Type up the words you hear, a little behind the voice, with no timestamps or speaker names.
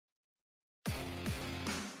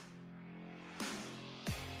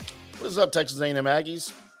is up, Texas A&M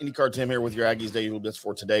Aggies? IndyCar Tim here with your Aggies Daily Bits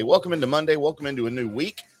for today. Welcome into Monday. Welcome into a new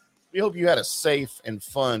week. We hope you had a safe and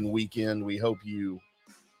fun weekend. We hope you,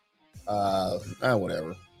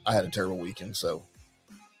 whatever. I had a terrible weekend, so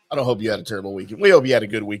I don't hope you had a terrible weekend. We hope you had a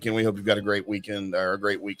good weekend. We hope you've got a great weekend or a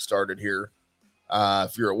great week started here.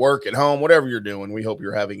 If you're at work, at home, whatever you're doing, we hope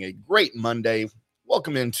you're having a great Monday.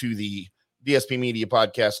 Welcome into the DSP Media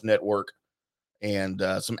Podcast Network and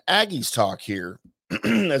some Aggies talk here.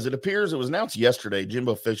 As it appears, it was announced yesterday,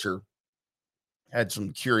 Jimbo Fisher had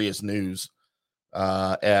some curious news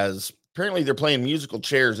as apparently they're playing musical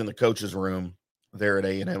chairs in the coach's room there at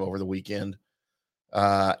A&M over the weekend.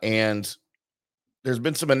 And there's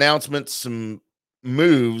been some announcements, some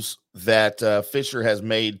moves that Fisher has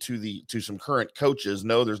made to some current coaches.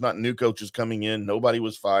 No, there's not new coaches coming in. Nobody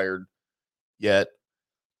was fired yet.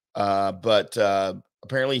 But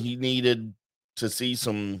apparently he needed to see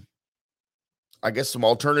some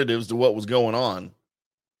alternatives to what was going on.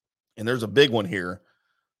 And there's a big one here.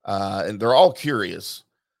 And they're all curious.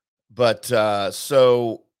 But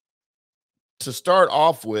so to start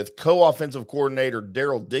off with, co-offensive coordinator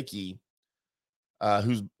Daryl Dickey,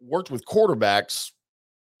 who's worked with quarterbacks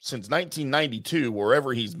since 1992,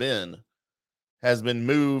 wherever he's been, has been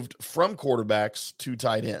moved from quarterbacks to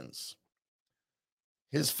tight ends.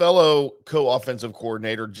 His fellow co-offensive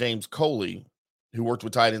coordinator, James Coley, who worked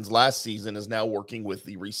with tight ends last season, is now working with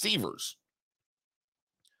the receivers.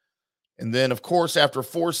 And then, of course, after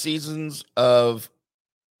 4 seasons of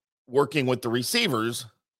working with the receivers,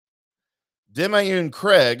 Demayoun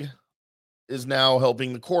Craig is now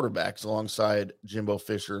helping the quarterbacks alongside Jimbo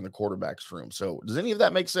Fisher in the quarterbacks room. So does any of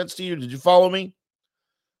that make sense to you? Did you follow me?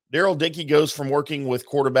 Daryl Dickey goes from working with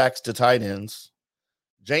quarterbacks to tight ends.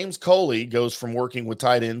 James Coley goes from working with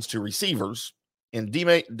tight ends to receivers. And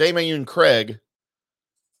Demayoun Craig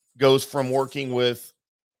goes from working with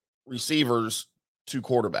receivers to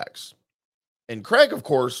quarterbacks. And Craig, of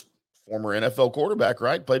course, former NFL quarterback,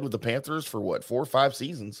 right? Played with the Panthers for 4 or 5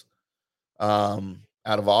 seasons. Out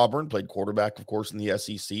of Auburn, played quarterback, of course, in the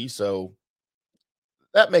SEC. So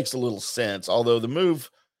that makes a little sense. Although the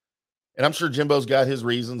move, and I'm sure Jimbo's got his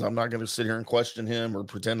reasons. I'm not going to sit here and question him or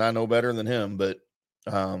pretend I know better than him. But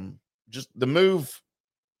just the move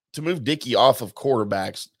to move Dickey off of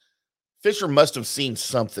quarterbacks, Fisher must have seen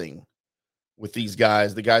something with these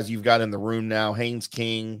guys, the guys you've got in the room now, Haynes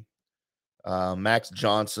King, Max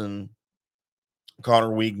Johnson, Connor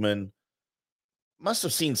Weigman. Must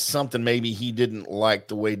have seen something. Maybe he didn't like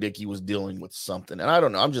the way Dickey was dealing with something. And I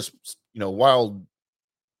don't know. I'm just, wild,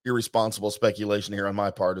 irresponsible speculation here on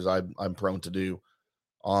my part, as I'm prone to do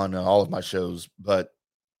on all of my shows. But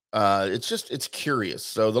it's curious.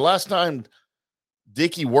 So the last time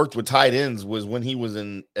Dickey worked with tight ends was when he was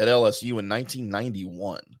at LSU in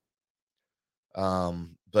 1991.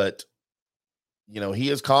 But, he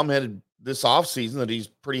has commented this offseason that he's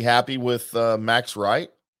pretty happy with Max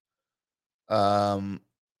Wright. The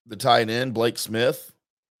tight end, Blake Smith,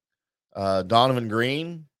 Donovan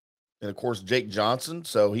Green, and of course, Jake Johnson.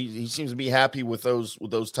 So he seems to be happy with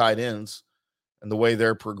those tight ends and the way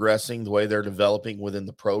they're progressing, the way they're developing within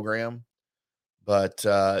the program. But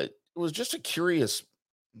it was just a curious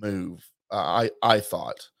move, I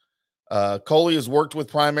thought. Coley has worked with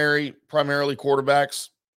primarily quarterbacks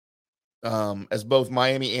as both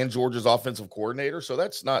Miami and Georgia's offensive coordinator. So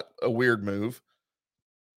that's not a weird move.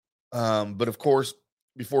 But of course,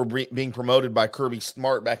 before being promoted by Kirby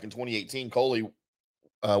Smart back in 2018, Coley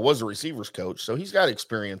was a receivers coach, so he's got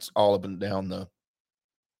experience all up and down the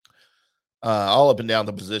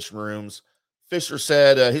position rooms. Fisher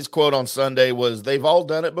said his quote on Sunday was, "They've all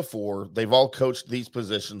done it before. They've all coached these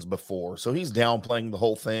positions before." So he's downplaying the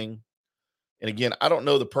whole thing. And again, I don't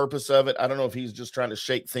know the purpose of it. I don't know if he's just trying to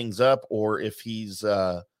shake things up or if he's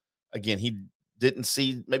he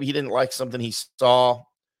didn't like something he saw.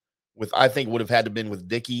 I think would have had to have been with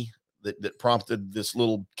Dickey that prompted this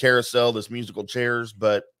little carousel, this musical chairs.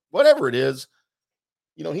 But whatever it is,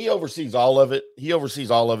 he oversees all of it. He oversees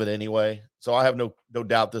all of it anyway. So I have no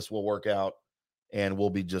doubt this will work out and we'll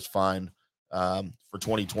be just fine for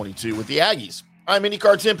 2022 with the Aggies. I'm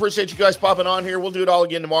IndyCar Tim. Appreciate you guys popping on here. We'll do it all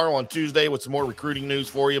again tomorrow on Tuesday with some more recruiting news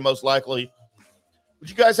for you, most likely. Would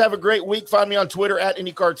you guys have a great week? Find me on Twitter at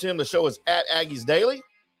IndyCar Tim. The show is at Aggies Daily.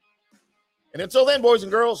 And until then, boys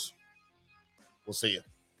and girls, we'll see you.